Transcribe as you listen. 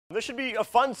this should be a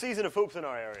fun season of hoops in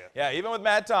our area. Yeah, even with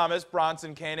Matt Thomas,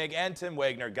 Bronson Koenig, and Tim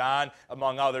Wagner gone,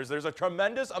 among others, there's a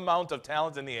tremendous amount of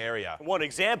talent in the area. One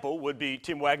example would be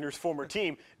Tim Wagner's former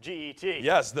team, GET.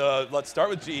 Yes, let's start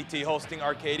with GET hosting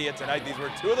Arcadia tonight. These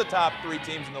were two of the top 3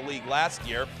 teams in the league last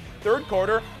year. Third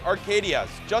quarter, Arcadia's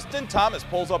Justin Thomas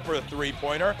pulls up for a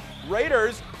 3-pointer.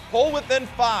 Raiders pull within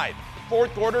 5.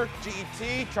 Fourth quarter,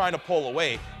 GET trying to pull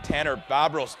away. Tanner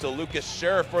Babros to Lucas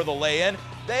Sheriff for the lay-in.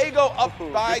 They go up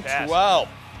by 12.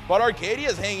 But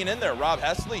Arcadia's hanging in there. Rob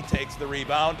Hesley takes the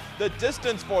rebound. The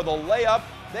distance for the layup,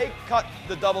 they cut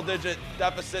the double-digit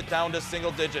deficit down to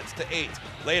single digits to 8.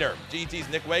 Later, GET's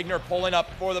Nick Wagner pulling up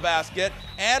for the basket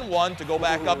and 1 to go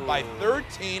back up by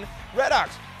 13.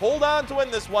 Redhawks hold on to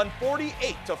win this one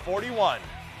 48-41.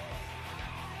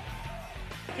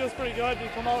 It feels pretty good to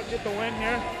come out and get the win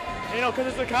here. You know, because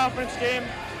it's a conference game,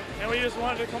 and we just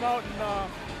wanted to come out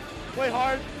and play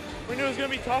hard. We knew it was going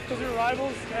to be tough because we were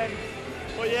rivals,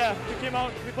 but yeah, we came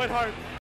out, we played hard.